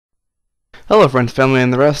Hello friends, family,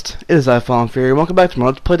 and the rest. It is xXFallenFuryXx. Welcome back to my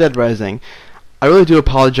Let's Play Dead Rising. I really do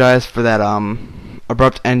apologize for that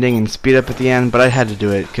abrupt ending and speed up at the end, but I had to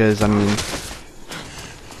do it because I mean,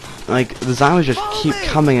 like, the zombies just keep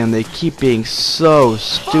coming and they keep being so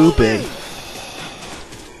stupid.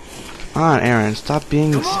 Come on, Aaron, stop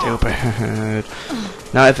being stupid.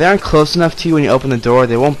 Now, if they aren't close enough to you when you open the door,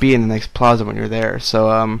 they won't be in the next plaza when you're there.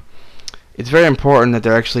 So it's very important that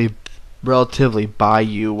they're actually relatively by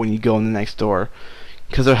you when you go in the next door,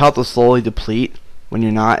 because their health will slowly deplete when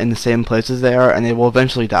you're not in the same place as they are, and they will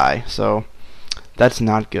eventually die. So that's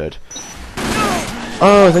not good.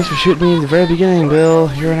 Oh, thanks for shooting me in the very beginning,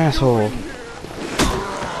 Bill. You're an asshole.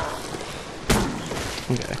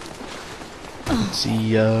 Okay. Let's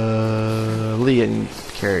see, Lee getting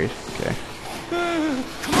carried. Okay.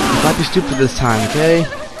 Not be stupid this time, okay?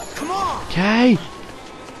 Okay.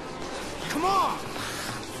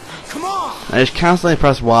 I just constantly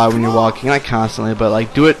press Y when you're walking. Not constantly, but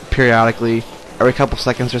like do it periodically, every couple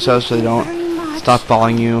seconds or so they don't stop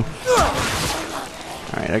following you.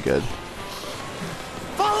 Alright, they're good.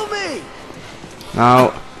 Follow me.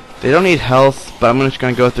 Now, they don't need health, but I'm just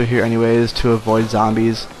gonna go through here anyways to avoid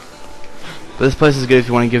zombies. But this place is good if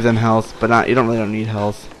you want to give them health, but not. You don't really need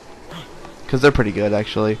health, because they're pretty good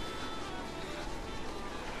actually.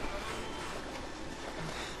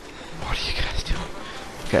 What are you guys doing?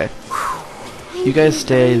 Okay. You guys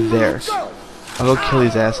stay there. I'll go kill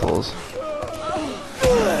these assholes.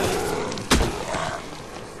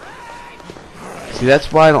 See,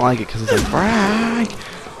 that's why I don't like it, because it's like, Frank,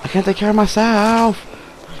 I can't take care of myself.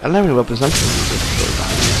 I don't have any weapons. I'm just gonna use it.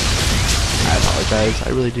 I apologize. I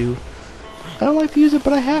really do. I don't like to use it,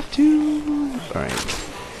 but I have to. Alright.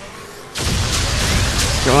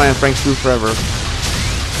 Can't rely on Frank's food forever.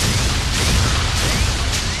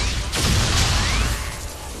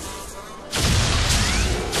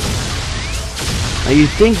 Now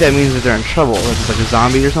you'd think that means that they're in trouble, that it's like a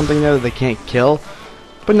zombie or something there that they can't kill,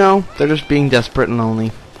 but no, they're just being desperate and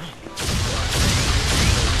lonely.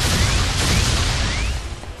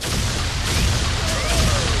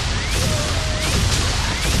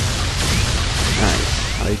 Alright,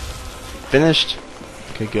 I finished?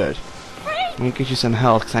 Okay, good. Let me get you some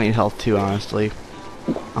health, because I need health too, honestly.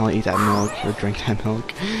 I'll eat that milk, or drink that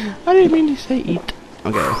milk. I didn't mean to say eat.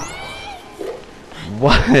 Okay.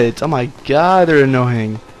 What? Oh my god, they're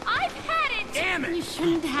annoying. I've had it. Damn it. You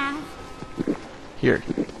shouldn't have. Here,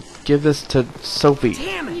 give this to Sophie.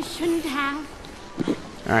 Damn it. You shouldn't have.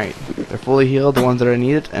 Alright, they're fully healed, the ones that I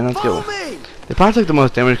needed, and let's go. They probably took the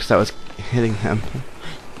most damage because I was hitting them.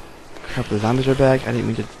 Crap, the zombies are back. I didn't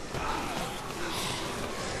mean to.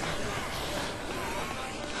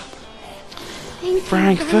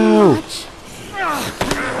 Frank Fu!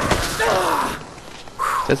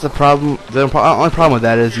 That's the problem. The only problem with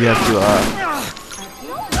that is you have to,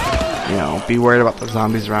 you know, be worried about the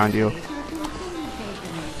zombies around you.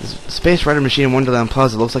 This Space Rider machine in Wonderland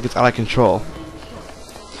Plaza looks like it's out of control.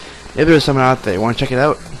 Maybe there's someone out there. You want to check it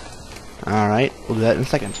out? Alright, we'll do that in a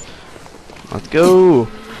second. Let's go!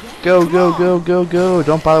 Go, go, go, go, go!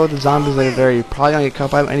 Don't bother with the zombies later there. You're probably gonna get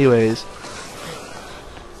caught by them anyways.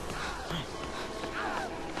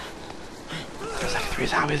 There's like 3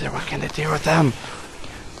 zombies there. What can they do with them?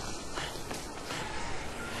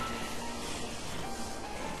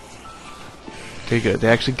 Okay, good. They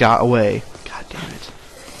actually got away. God damn it.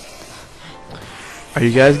 Are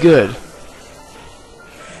you guys good?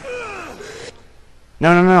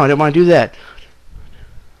 No, no, no. I didn't want to do that.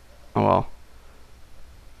 Oh well.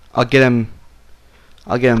 I'll get him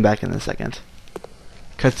back in a second.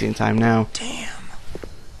 Cutscene time now. Damn.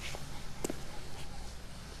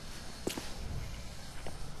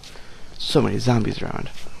 So many zombies around.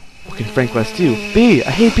 What can Frank West do? Bee!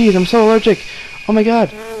 I hate bees. I'm so allergic. Oh my god.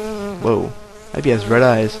 Whoa. Maybe he has red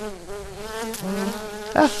eyes.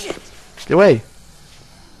 Ah! Get away!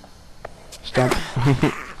 Stomp.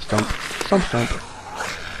 Stomp. Stomp, stomp.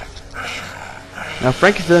 Now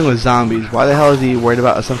Frank is dealing with zombies. Why the hell is he worried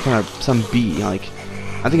about some bee? Like,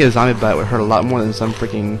 I think a zombie bite would hurt a lot more than some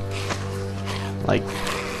freaking, like,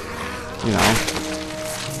 you know.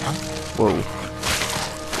 Whoa.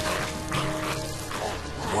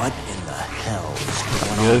 What in the hell is going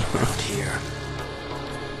on around here?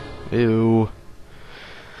 Ew.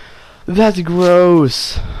 That's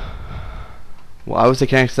gross. Well, I was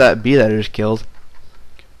connected to that bee that I just killed.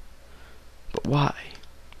 But why?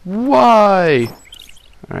 Why?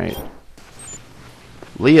 Alright.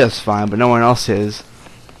 Leah's fine, but no one else is.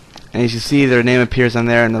 And as you see, their name appears on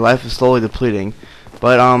there, and their life is slowly depleting.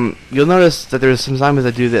 But you'll notice that there's some zombies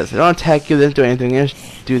that do this. They don't attack you, they don't do anything, they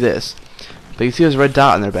just do this. But you see there's a red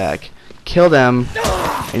dot on their back. Kill them,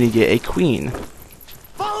 and you get a queen.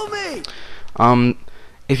 Follow me.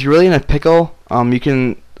 If you're really in a pickle, you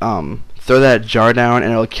can throw that jar down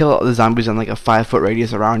and it'll kill the zombies in like a 5-foot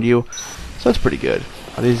radius around you. So it's pretty good.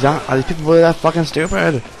 Are these people really that fucking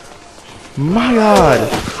stupid? My God!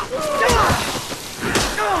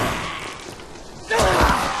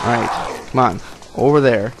 Alright, come on, over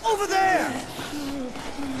there. Over there.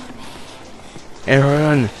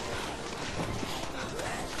 Aaron!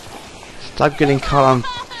 Stop getting caught on.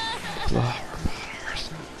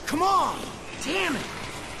 Come on. Damn it.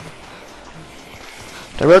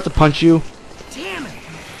 Did I really have to punch you? Damn it.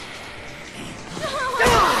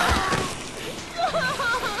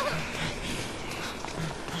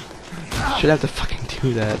 Shouldn't have to fucking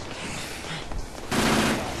do that.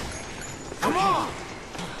 Come on.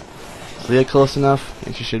 Is Leah close enough? I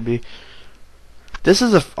think she should be. This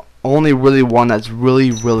is the only really one that's really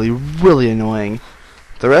annoying.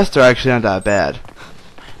 The rest are actually not that bad.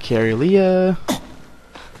 Carry Leah.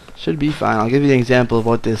 Should be fine. I'll give you an example of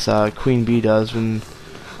what this queen bee does when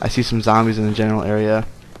I see some zombies in the general area.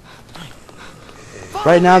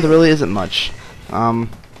 Right now, there really isn't much.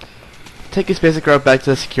 Take his basic route back to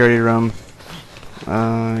the security room.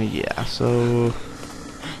 Yeah, so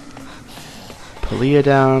put Leah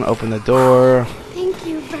down, open the door, Thank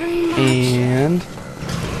you very much. and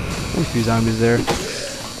there's a few zombies there.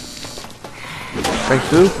 Frank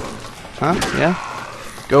Fu? Huh? Yeah?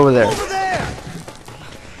 Go over there. Over there.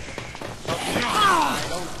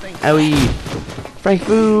 Owie! Frank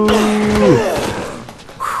Fu!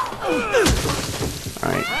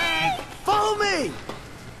 Alright. Follow me.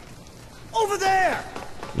 Over there.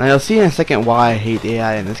 Now you'll see in a second why I hate the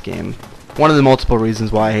AI in this game. One of the multiple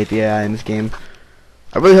reasons why I hate the AI in this game.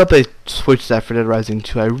 I really hope they switch that for Dead Rising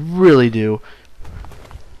 2. I really do.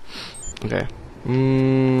 Okay.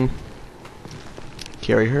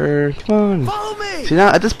 Carry her. Come on. Follow me. See, now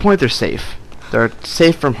at this point they're safe. They're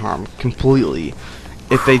safe from harm completely.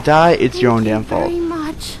 If they die, it's your own damn fault. Very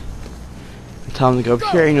much. Tell them to go up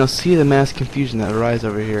here, and you'll see the mass confusion that arises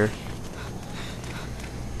over here.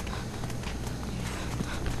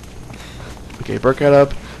 Okay, Bert got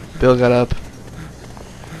up. Bill got up.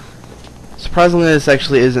 Surprisingly, this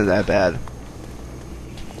actually isn't that bad.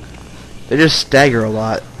 They just stagger a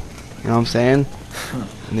lot. You know what I'm saying?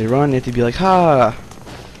 And they run, you have to be like, ha!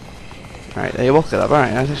 Alright, they both got up.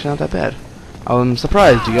 Alright, that's actually not that bad. I'm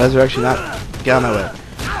surprised you guys are actually not... Get out of my way.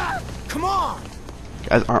 Come on. You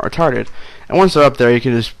guys aren't retarded. And once they're up there, you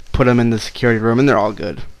can just put them in the security room, and they're all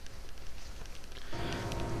good.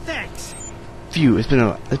 Thanks. Phew, it's been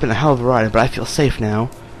a hell of a ride, but I feel safe now.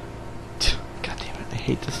 God damn it, I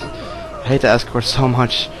hate this. I hate the escort so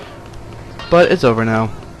much. But it's over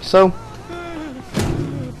now. So,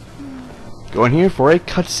 go in here for a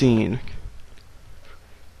cutscene.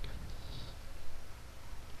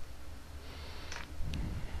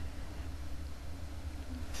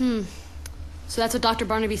 So that's what Dr.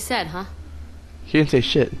 Barnaby said, huh? He didn't say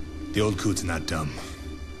shit. The old coot's not dumb.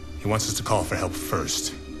 He wants us to call for help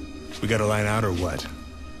first. We gotta line out or what?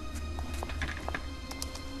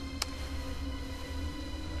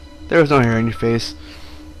 There was no hair on your face.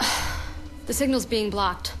 The signal's being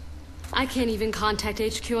blocked. I can't even contact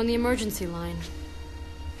HQ on the emergency line.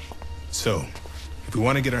 So, if we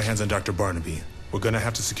want to get our hands on Dr. Barnaby, we're gonna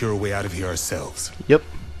have to secure a way out of here ourselves. Yep.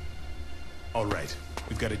 Alright,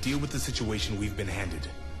 we've got to deal with the situation we've been handed.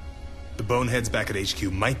 The boneheads back at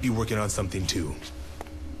HQ might be working on something too.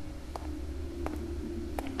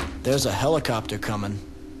 There's a helicopter coming.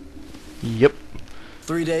 Yep.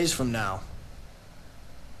 3 days from now.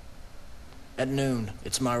 At noon.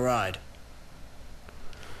 It's my ride.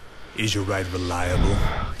 Is your ride reliable?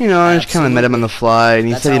 You know, I just kind of met him on the fly, and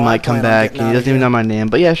he That's said he how I might come plan on back, getting and he out of doesn't even here. know my name.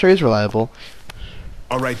 But yeah, sure, he's reliable.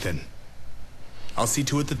 Alright then. I'll see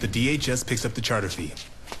to it that the DHS picks up the charter fee.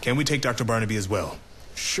 Can we take Dr. Barnaby as well?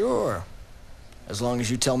 Sure. As long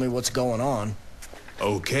as you tell me what's going on.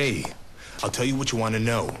 Okay. I'll tell you what you want to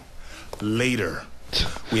know. Later.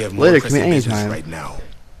 We have Later more can be pressing business anytime. right now.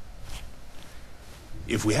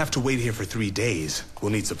 If we have to wait here for 3 days,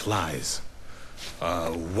 we'll need supplies.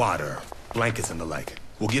 Water, blankets and the like.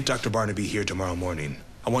 We'll get Dr. Barnaby here tomorrow morning.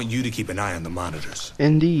 I want you to keep an eye on the monitors.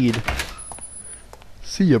 Indeed.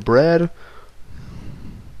 See ya, Brad.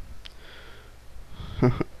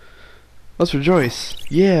 Let's rejoice.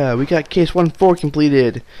 Yeah, we got case 1-4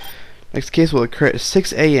 completed. Next case will occur at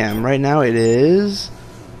 6 a.m. Right now it is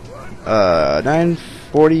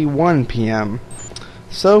 9:41 p.m.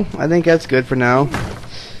 So, I think that's good for now.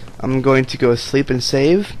 I'm going to go sleep and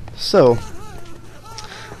save. So,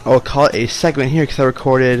 I'll call it a segment here because I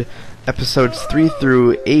recorded episodes 3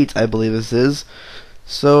 through 8, I believe this is.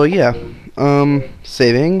 So yeah,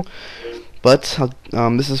 saving. But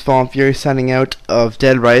this is Fallen Fury signing out of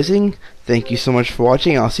Dead Rising. Thank you so much for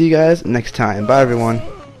watching. I'll see you guys next time. Bye everyone.